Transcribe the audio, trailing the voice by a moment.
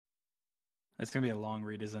It's going to be a long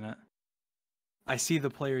read, isn't it? I see the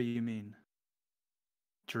player you mean.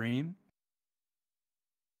 Dream?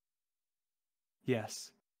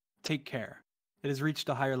 Yes. Take care. It has reached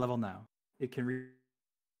a higher level now. It can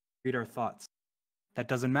read our thoughts. That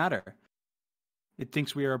doesn't matter. It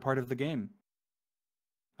thinks we are a part of the game.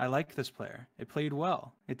 I like this player. It played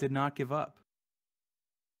well. It did not give up.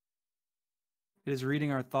 It is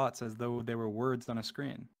reading our thoughts as though they were words on a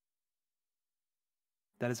screen.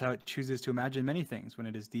 That is how it chooses to imagine many things when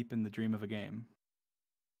it is deep in the dream of a game.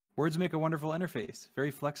 Words make a wonderful interface,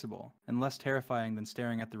 very flexible, and less terrifying than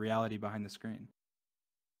staring at the reality behind the screen.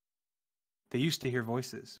 They used to hear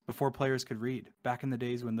voices, before players could read, back in the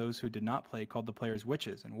days when those who did not play called the players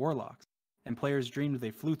witches and warlocks, and players dreamed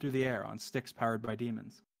they flew through the air on sticks powered by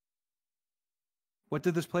demons. What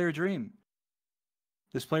did this player dream?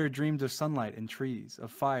 This player dreamed of sunlight and trees,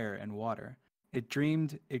 of fire and water. It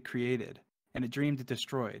dreamed it created, and it dreamed it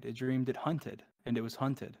destroyed. It dreamed it hunted, and it was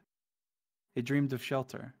hunted. It dreamed of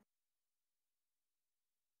shelter.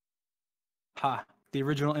 Ha! The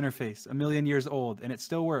original interface, 1,000,000 years old, and it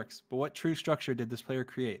still works, but what true structure did this player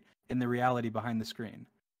create in the reality behind the screen?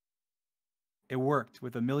 It worked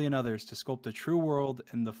with 1,000,000 others to sculpt a true world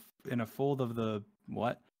in a fold of the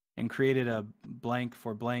what? And created a blank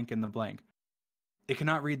for blank in the blank. It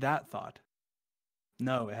cannot read that thought.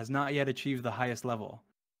 No, it has not yet achieved the highest level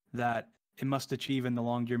that it must achieve in the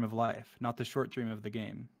long dream of life, not the short dream of the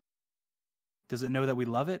game. Does it know that we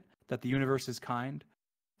love it, that the universe is kind?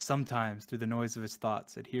 Sometimes, through the noise of its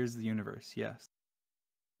thoughts, it hears the universe, yes.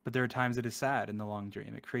 But there are times it is sad in the long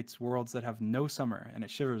dream. It creates worlds that have no summer, and it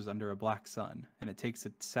shivers under a black sun, and it takes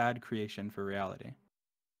its sad creation for reality.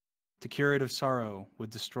 To cure it of sorrow would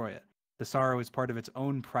destroy it. The sorrow is part of its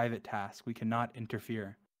own private task. We cannot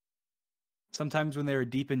interfere. Sometimes when they are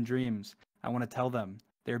deep in dreams, I want to tell them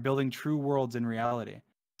they are building true worlds in reality.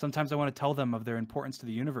 Sometimes I want to tell them of their importance to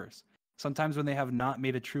the universe. Sometimes when they have not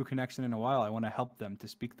made a true connection in a while, I want to help them to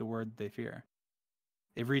speak the word they fear.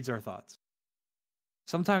 It reads our thoughts.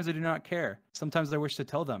 Sometimes I do not care. Sometimes I wish to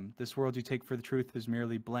tell them, this world you take for the truth is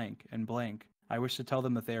merely blank and blank. I wish to tell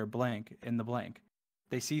them that they are blank in the blank.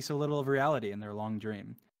 They see so little of reality in their long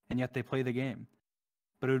dream, and yet they play the game.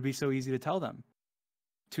 But it would be so easy to tell them.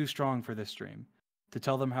 Too strong for this dream. To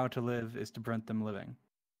tell them how to live is to prevent them living.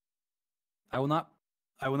 I will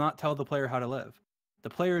not tell the player how to live. The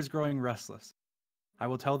player is growing restless. I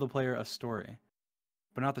will tell the player a story,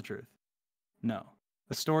 but not the truth. No,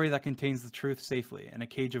 a story that contains the truth safely in a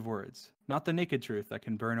cage of words, not the naked truth that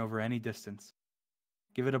can burn over any distance.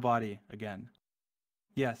 Give it a body again.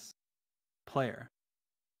 Yes, player.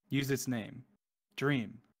 Use its name.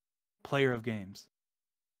 Dream. Player of games.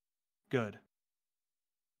 Good.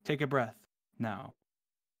 Take a breath, now.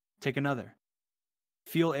 Take another.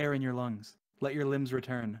 Feel air in your lungs. Let your limbs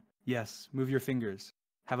return. Yes, move your fingers.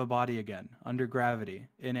 Have a body again, under gravity,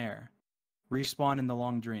 in air. Respawn in the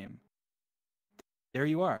long dream. There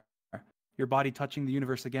you are. Your body touching the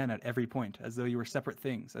universe again at every point, as though you were separate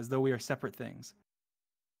things, as though we are separate things.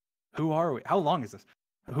 Who are we? How long is this?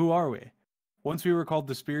 Who are we? Once we were called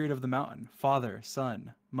the spirit of the mountain, father,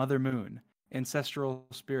 sun, mother moon, ancestral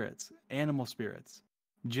spirits, animal spirits,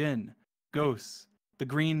 jinn, ghosts, the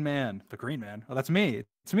green man. The green man? Oh, that's me.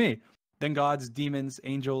 It's me. Then gods, demons,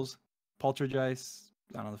 angels, poltergeists,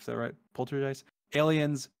 I don't know if that's right, poltergeists,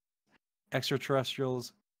 aliens,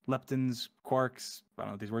 extraterrestrials, leptons, quarks, I don't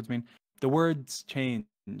know what these words mean. The words change.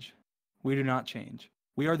 We do not change.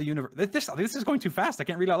 We are the universe. This is going too fast. I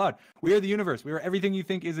can't read out loud. We are the universe. We are everything you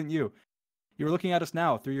think isn't you. You're looking at us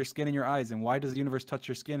now through your skin and your eyes, and why does the universe touch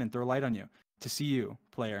your skin and throw light on you? To see you,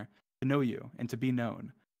 player, to know you, and to be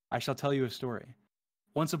known. I shall tell you a story.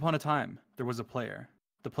 Once upon a time, there was a player.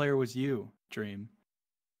 The player was you, dream.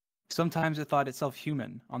 Sometimes it thought itself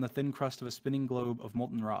human on the thin crust of a spinning globe of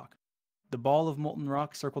molten rock. The ball of molten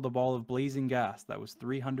rock circled a ball of blazing gas that was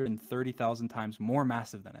 330,000 times more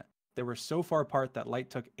massive than it. They were so far apart that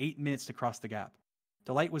light took 8 minutes to cross the gap.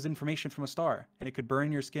 The light was information from a star, and it could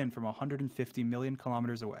burn your skin from 150 million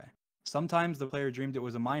kilometers away. Sometimes the player dreamed it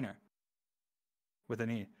was a miner, with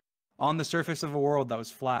an E, on the surface of a world that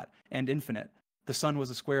was flat and infinite. The sun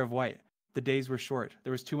was a square of white. The days were short.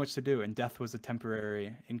 There was too much to do, and death was a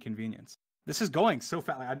temporary inconvenience. This is going so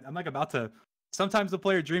fast. I'm like about to... Sometimes the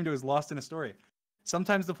player dreamed it was lost in a story.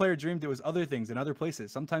 Sometimes the player dreamed it was other things in other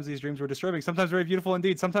places. Sometimes these dreams were disturbing. Sometimes very beautiful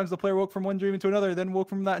indeed. Sometimes the player woke from one dream into another, then woke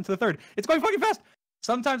from that into the third. It's going fucking fast!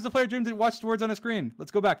 Sometimes the player dreamed and watched words on a screen. Let's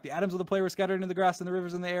go back. The atoms of the player were scattered in the grass and the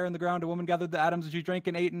rivers and the air and the ground. A woman gathered the atoms and she drank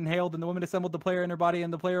and ate and inhaled. And the woman assembled the player in her body.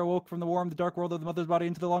 And the player awoke from the warm, the dark world of the mother's body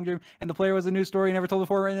into the long dream. And the player was a new story never told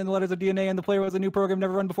before, written in the letters of DNA. And the player was a new program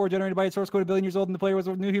never run before, generated by its source code a billion years old. And the player was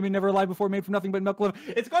a new human never alive before, made from nothing but milk and love.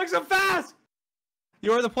 It's going so fast!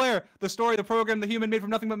 You are the player, the story, the program, the human made from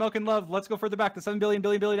nothing but milk and love. Let's go further back. The 7 billion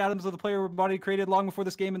atoms of the player were body created long before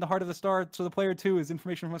this game in the heart of the star. So the player too is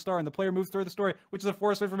information from a star, and the player moves through the story, which is a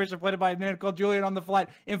forest of information planted by a man called Julian on the flat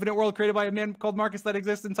infinite world created by a man called Marcus that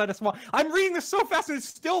exists inside a small. I'm reading this so fast and it's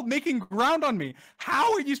still making ground on me.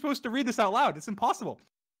 How are you supposed to read this out loud? It's impossible.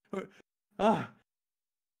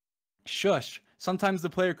 Shush. Sometimes the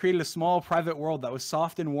player created a small private world that was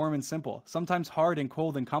soft and warm and simple, sometimes hard and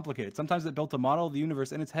cold and complicated. Sometimes it built a model of the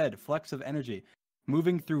universe in its head, flecks of energy,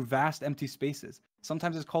 moving through vast empty spaces.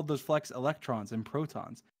 Sometimes it called those flecks electrons and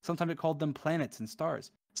protons. Sometimes it called them planets and stars.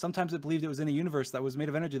 Sometimes it believed it was in a universe that was made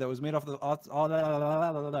of energy that was made off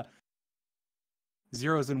of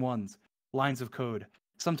zeros and ones, lines of code.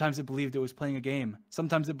 Sometimes it believed it was playing a game.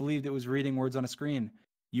 Sometimes it believed it was reading words on a screen.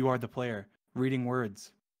 You are the player, reading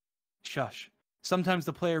words. Shush. Sometimes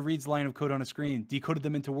the player reads line of code on a screen, decoded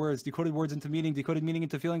them into words, decoded words into meaning, decoded meaning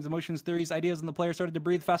into feelings, emotions, theories, ideas, and the player started to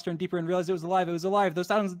breathe faster and deeper and realized it was alive. It was alive. Those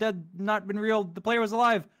sounds dead, not been real. The player was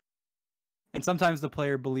alive. And sometimes the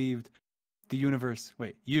player believed the universe,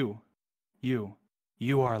 you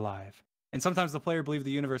are alive. And sometimes the player believed the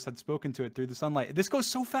universe had spoken to it through the sunlight. This goes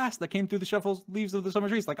so fast that came through the shuffle leaves of the summer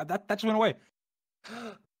trees. Like that just went away.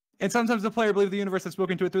 And sometimes the player believed the universe had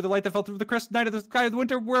spoken to it through the light that fell through the crisp night of the sky of the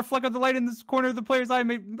winter, where a fleck of the light in this corner of the player's eye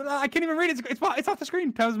made. But I can't even read it. It's off the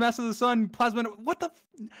screen. Times mass of the sun, plasma. What the?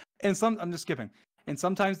 And I'm just skipping. And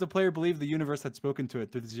sometimes the player believed the universe had spoken to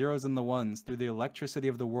it through the zeros and the ones, through the electricity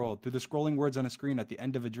of the world, through the scrolling words on a screen at the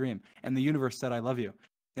end of a dream. And the universe said, "I love you."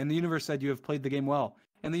 And the universe said, "You have played the game well."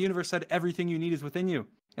 And the universe said, "Everything you need is within you."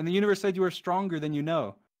 And the universe said, "You are stronger than you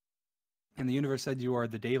know." And the universe said, "You are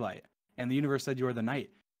the daylight." And the universe said, "You are the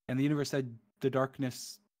night." And the universe said, the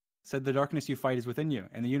darkness you fight is within you.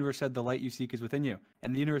 And the universe said, the light you seek is within you.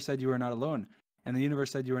 And the universe said, you are not alone. And the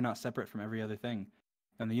universe said, you are not separate from every other thing.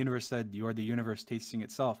 And the universe said, you are the universe tasting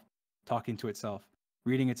itself, talking to itself,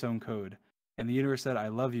 reading its own code. And the universe said, I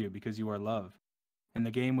love you because you are love. And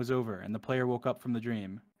the game was over, and the player woke up from the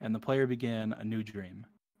dream, and the player began a new dream.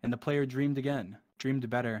 And the player dreamed again, dreamed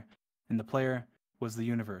better, and the player was the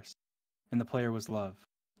universe. And the player was love.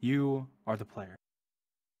 You are the player.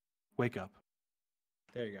 Wake up.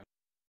 There you go.